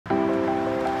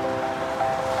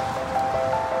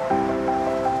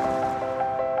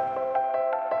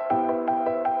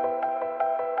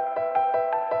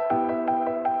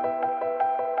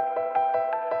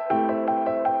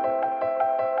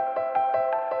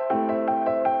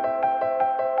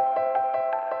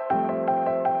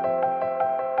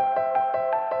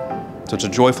So it's a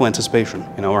joyful anticipation.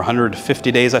 You know, we're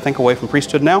 150 days, I think, away from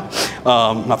priesthood now.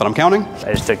 Not that I'm counting.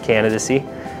 I just took candidacy.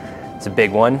 It's a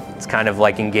big one. It's kind of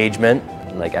like engagement.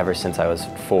 Like ever since I was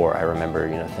 4, I remember,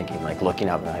 you know, thinking, like looking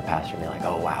up at my pastor and being like,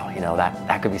 oh wow, you know,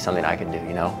 that could be something I could do,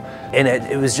 you know? And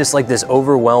it was just like this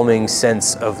overwhelming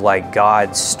sense of like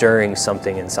God stirring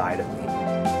something inside of me.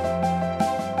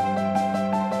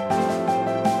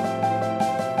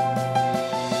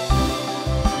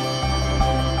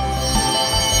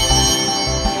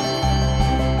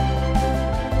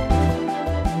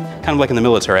 Kind of like in the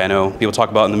military. I know people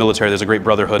talk about in the military there's a great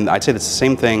brotherhood, and I'd say that's the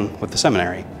same thing with the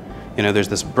seminary. You know, there's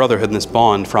this brotherhood and this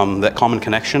bond from that common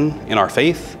connection in our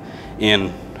faith,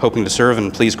 in hoping to serve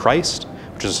and please Christ,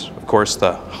 which is, of course,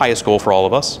 the highest goal for all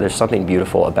of us. There's something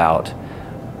beautiful about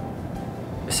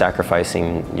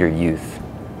sacrificing your youth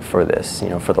for this, you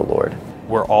know, for the Lord.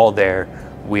 We're all there.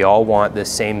 We all want the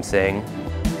same thing.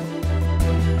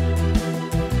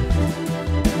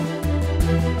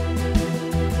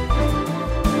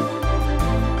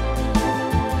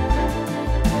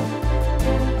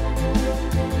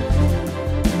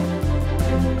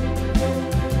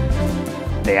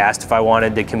 They asked if I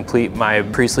wanted to complete my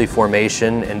priestly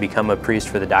formation and become a priest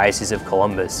for the Diocese of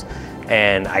Columbus.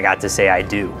 And I got to say I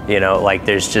do. You know, like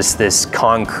there's just this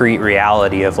concrete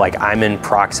reality of like I'm in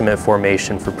proximate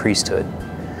formation for priesthood.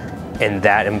 And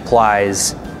that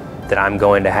implies that I'm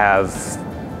going to have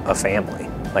a family.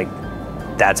 Like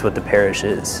that's what the parish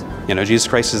is. You know, Jesus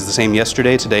Christ is the same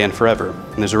yesterday, today, and forever.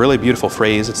 And there's a really beautiful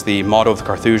phrase, it's the motto of the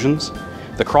Carthusians.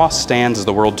 The cross stands as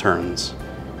the world turns.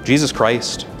 Jesus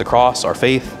Christ, the cross, our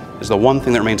faith, is the one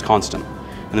thing that remains constant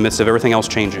in the midst of everything else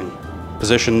changing.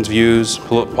 Positions, views,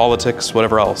 politics,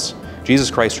 whatever else.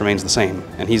 Jesus Christ remains the same,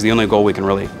 and he's the only goal we can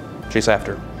really chase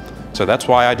after. So that's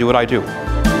why I do what I do.